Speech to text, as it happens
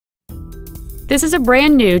This is a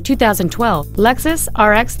brand new 2012 Lexus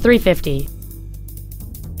RX 350.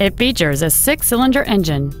 It features a 6-cylinder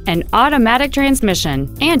engine, an automatic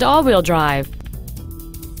transmission, and all-wheel drive.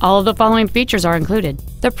 All of the following features are included: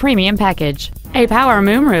 the premium package, a power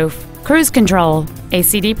moonroof, cruise control, a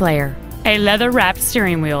CD player, a leather-wrapped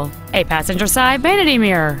steering wheel, a passenger side vanity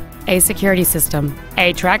mirror, a security system,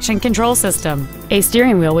 a traction control system, a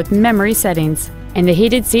steering wheel with memory settings, and the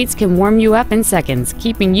heated seats can warm you up in seconds,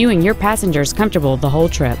 keeping you and your passengers comfortable the whole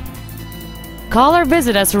trip. Call or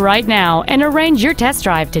visit us right now and arrange your test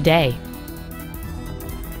drive today.